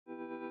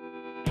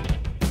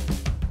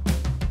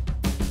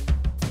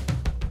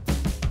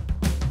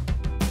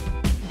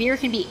beer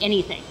can be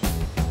anything.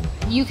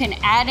 You can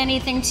add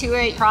anything to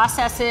it,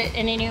 process it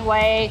in any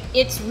way.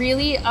 It's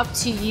really up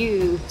to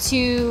you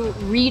to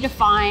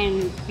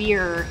redefine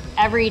beer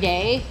every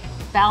day.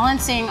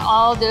 Balancing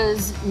all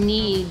those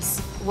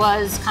needs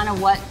was kind of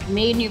what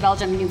made New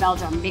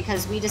Belgium,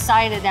 because we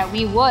decided that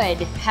we would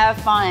have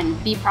fun,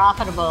 be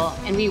profitable,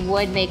 and we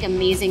would make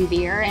amazing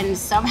beer. And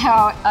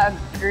somehow a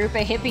group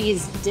of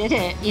hippies did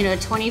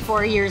it.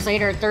 24 years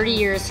later, 30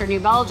 years for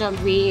New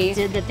Belgium, we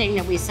did the thing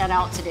that we set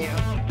out to do.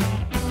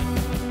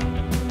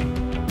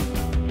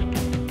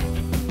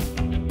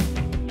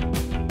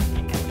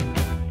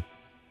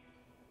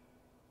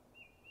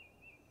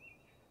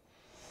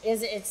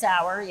 Is it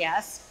sour?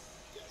 Yes.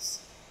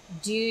 Yes.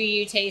 Do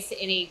you taste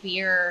any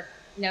beer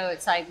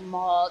notes like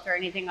malt or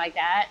anything like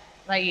that?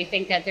 Like you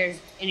think that there's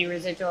any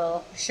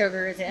residual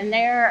sugars in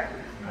there?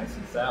 Nice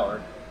and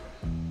sour.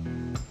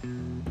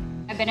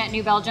 I've been at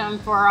New Belgium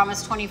for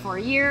almost 24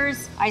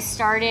 years. I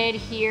started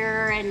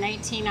here in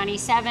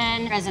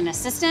 1997 as an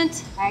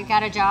assistant. I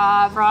got a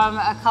job from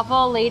a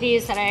couple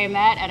ladies that I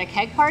met at a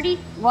keg party.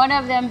 One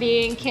of them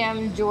being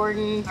Kim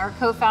Jordan, our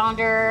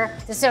co-founder.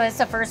 So it's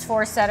the first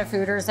 4 set of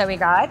fooders that we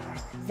got.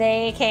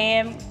 They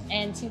came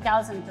in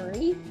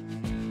 2003.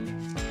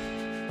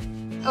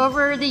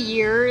 Over the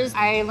years,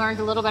 I learned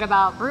a little bit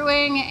about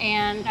brewing,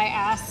 and I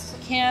asked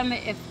Kim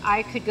if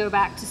I could go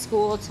back to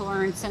school to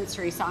learn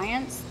sensory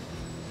science.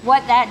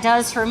 What that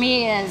does for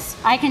me is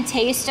I can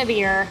taste a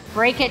beer,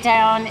 break it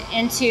down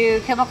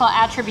into chemical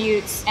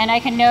attributes, and I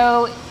can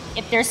know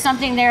if there's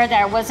something there that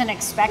I wasn't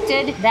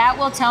expected. That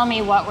will tell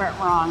me what went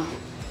wrong.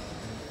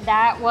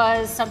 That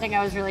was something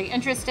I was really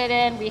interested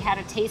in. We had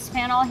a taste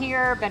panel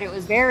here, but it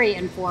was very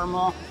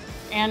informal.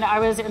 And I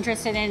was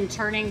interested in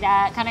turning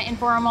that kind of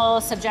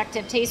informal,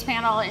 subjective taste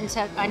panel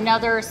into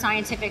another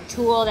scientific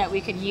tool that we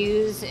could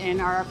use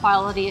in our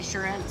quality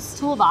assurance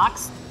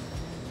toolbox.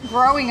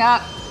 Growing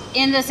up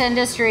in this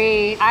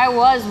industry, I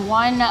was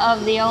one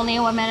of the only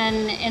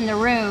women in the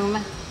room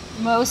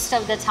most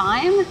of the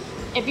time.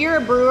 If you're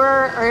a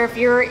brewer or if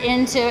you're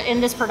in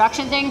this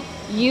production thing,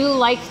 you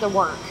like the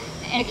work.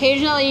 And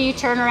occasionally you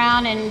turn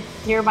around and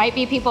there might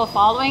be people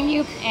following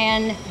you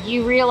and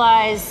you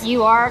realize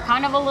you are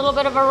kind of a little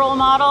bit of a role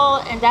model,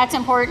 and that's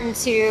important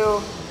to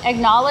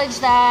acknowledge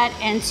that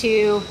and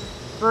to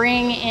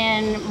bring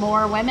in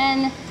more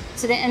women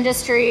to the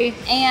industry.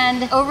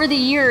 And over the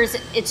years,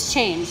 it's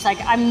changed. Like,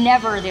 I'm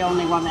never the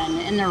only woman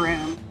in the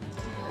room.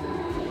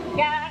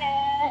 Got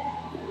it.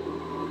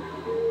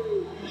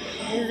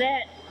 This is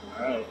it.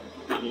 All right,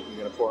 you're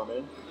gonna pour them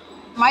in?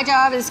 My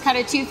job is kind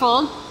of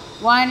twofold.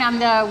 One, I'm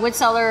the wood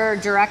cellar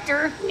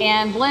director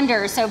and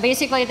blender. So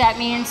basically that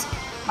means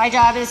my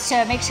job is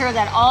to make sure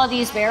that all of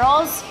these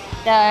barrels,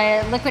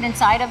 the liquid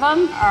inside of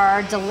them,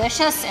 are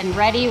delicious and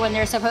ready when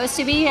they're supposed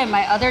to be. And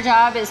my other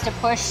job is to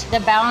push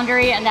the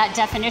boundary and that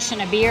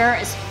definition of beer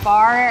as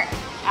far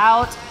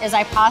out as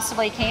I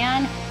possibly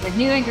can with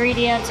new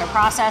ingredients or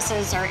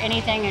processes or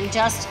anything, and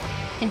just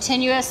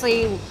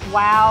continuously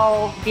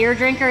wow beer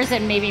drinkers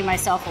and maybe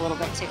myself a little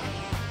bit too.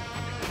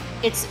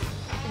 It's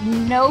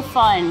no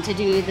fun to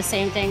do the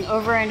same thing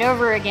over and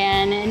over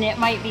again, and it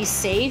might be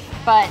safe,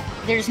 but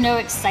there's no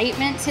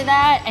excitement to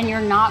that, and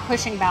you're not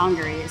pushing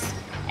boundaries.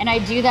 And I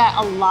do that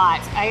a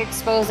lot. I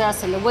expose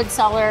us in the wood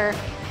cellar.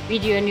 We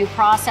do a new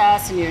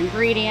process, new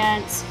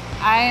ingredients.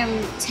 I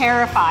am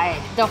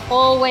terrified the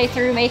whole way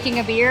through making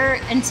a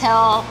beer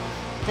until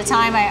the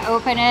time I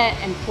open it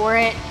and pour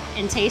it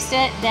and taste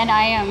it. Then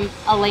I am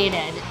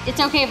elated. It's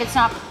okay if it's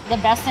not the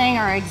best thing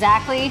or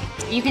exactly.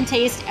 You can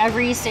taste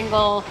every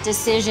single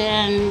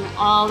decision,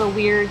 all the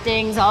weird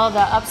things, all the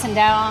ups and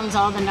downs,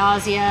 all the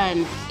nausea.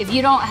 And if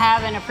you don't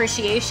have an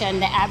appreciation,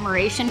 the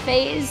admiration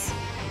phase,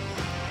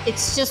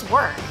 it's just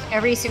work.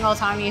 Every single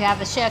time you have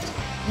a shift,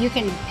 you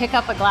can pick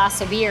up a glass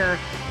of beer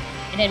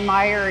and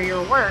admire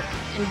your work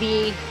and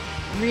be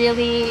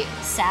really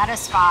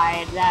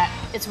satisfied that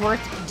it's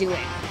worth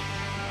doing.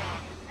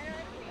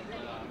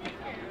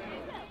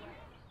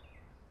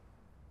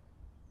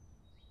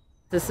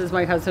 This is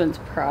my husband's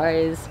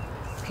prize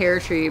pear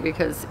tree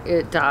because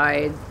it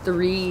died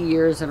 3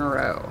 years in a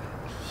row.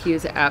 He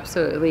was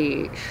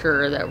absolutely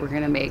sure that we're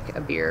gonna make a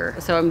beer.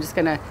 So I'm just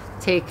gonna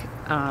take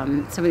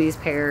some of these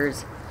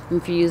pears,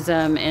 infuse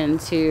them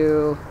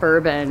into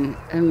bourbon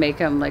and make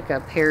them like a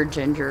pear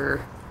ginger.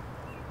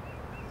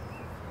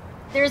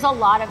 There's a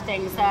lot of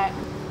things that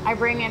I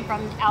bring in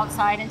from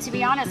outside, and to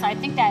be honest, I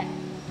think that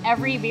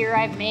every beer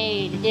I've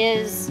made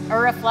is a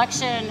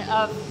reflection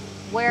of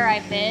where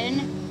I've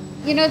been.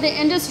 You know, the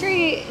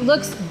industry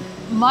looks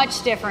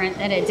much different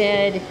than it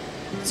did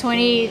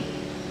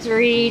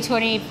 23,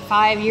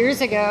 25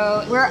 years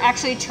ago. We're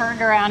actually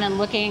turned around and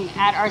looking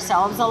at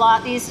ourselves a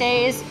lot these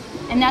days,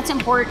 and that's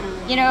important.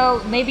 You know,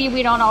 maybe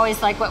we don't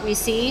always like what we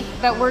see,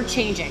 but we're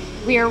changing.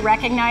 We are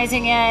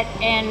recognizing it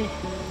and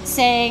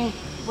saying,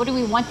 what do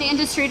we want the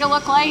industry to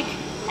look like,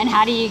 and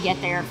how do you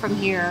get there from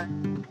here?